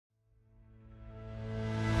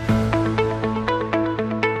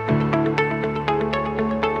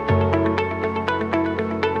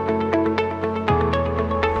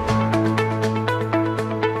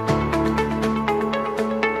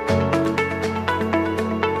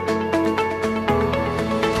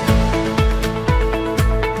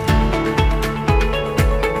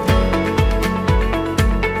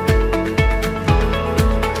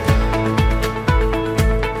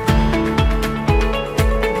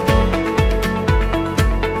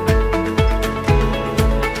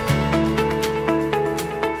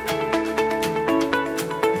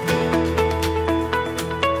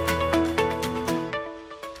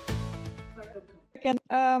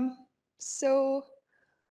So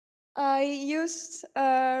I used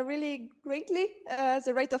really greatly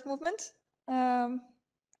the right of movement.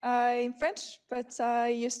 I'm French, but I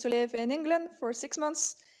used to live in England for 6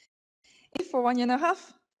 months, for 1.5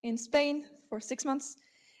 years, in Spain for 6 months,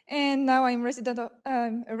 and now I'm a resident of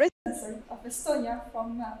Estonia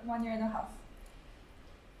from 1.5 years.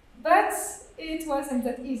 But it wasn't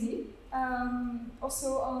that easy.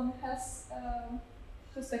 Also on health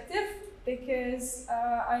perspective, because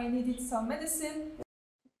I needed some medicine.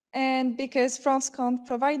 And because France can't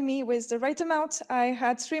provide me with the right amount, I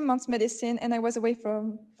had 3 months medicine and I was away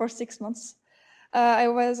for 6 months. I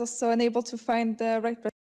was also unable to find the right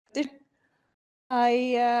practitioner.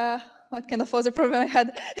 What kind of other problem I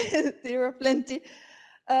had? There were plenty.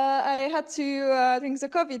 I had to, during the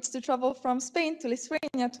COVID, to travel from Spain to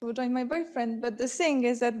Lithuania to join my boyfriend. But the thing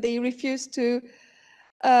is that they refused to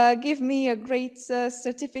give me a great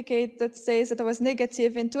certificate that says that I was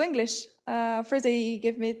negative into English. First, they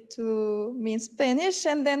gave me to me in Spanish,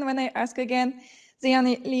 and then when I asked again, they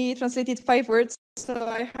only translated 5 words, so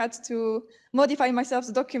I had to modify myself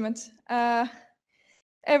the document.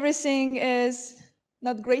 Everything is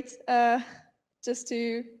not great, just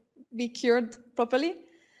to be cured properly.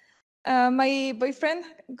 My boyfriend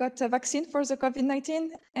got a vaccine for the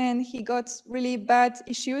COVID-19, and he got really bad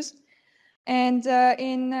issues. And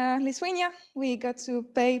in Lithuania, we got to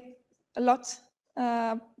pay a lot,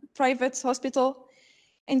 private hospital,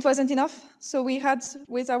 and it wasn't enough. So we had,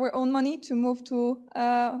 with our own money, to move to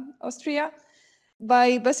Austria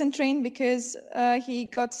by bus and train, because he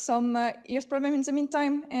got some ears problem in the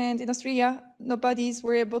meantime, and in Austria, nobodies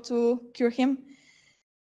were able to cure him.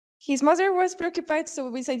 His mother was preoccupied, so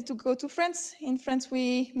we decided to go to France. In France,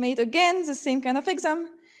 we made again the same kind of exam,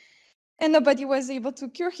 and nobody was able to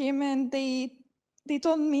cure him. And they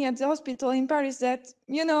told me at the hospital in Paris that,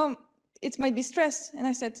 you know, it might be stress. And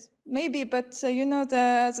I said, maybe, but you know,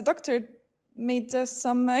 the doctor made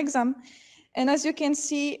some exam. And as you can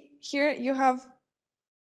see here, you have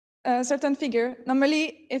a certain figure.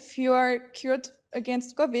 Normally, if you are cured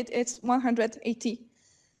against COVID, it's 180.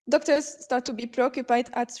 Doctors start to be preoccupied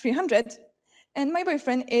at 300. And my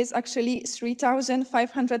boyfriend is actually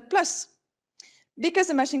 3,500 plus, because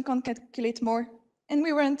the machine can't calculate more. And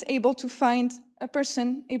we weren't able to find a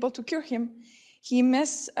person able to cure him. He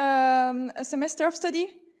missed a semester of study,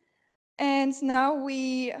 and now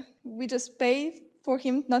we just pay for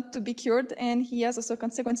him not to be cured, and he has also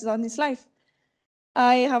consequences on his life.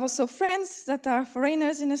 I have also friends that are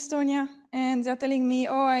foreigners in Estonia, and they're telling me,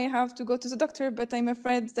 oh, I have to go to the doctor, but I'm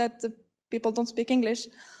afraid that the people don't speak English.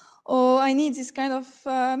 Oh, I need this kind of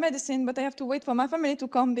medicine, but I have to wait for my family to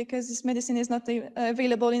come because this medicine is not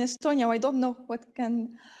available in Estonia. I don't know what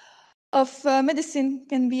kind of medicine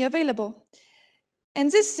can be available. And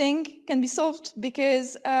this thing can be solved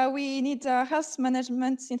because we need a health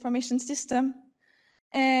management information system.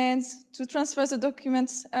 And to transfer the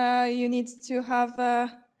documents, you need to have a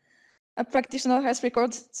practitioner health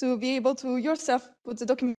record. To be able to yourself put the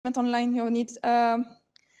document online, you need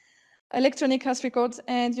electronic health records,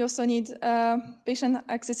 and you also need patient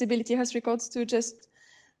accessibility health records to just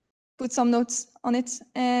put some notes on it.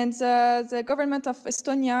 And the government of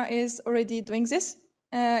Estonia is already doing this.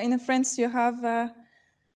 In France, you have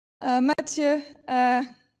Mathilde,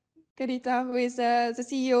 who is the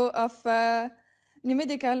CEO of New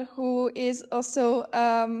Medical, who is also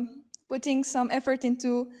putting some effort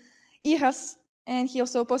into e-health, and he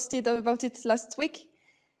also posted about it last week.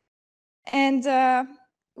 And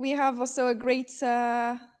we have also a great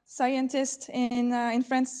scientist in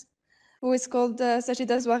France who is called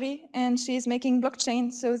Sajida Zouari, and she's making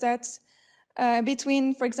blockchain so that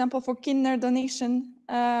between, for example, for kidney donation,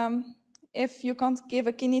 if you can't give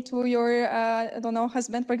a kidney to your, I don't know,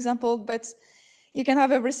 husband, for example, but you can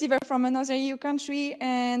have a receiver from another EU country,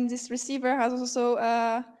 and this receiver has also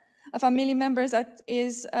a family member that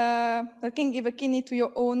can give a kidney to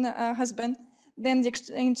your own husband. Then the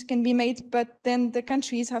exchange can be made, but then the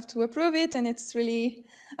countries have to approve it, and it's really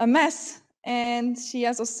a mess. And she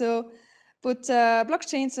has also put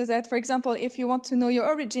blockchain so that, for example, if you want to know your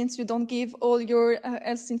origins, you don't give all your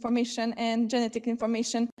health information and genetic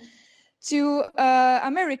information to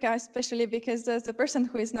America, especially because the person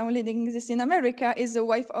who is now leading this in America is the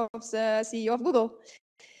wife of the CEO of Google.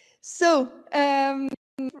 So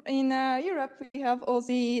in Europe, we have all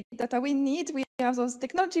the data we need, we have all the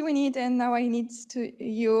technology we need, and now I need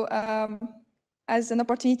you as an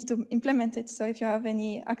opportunity to implement it. So if you have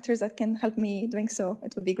any actors that can help me doing so,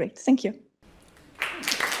 it would be great. Thank you.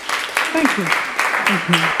 Thank you. Thank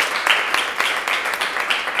you.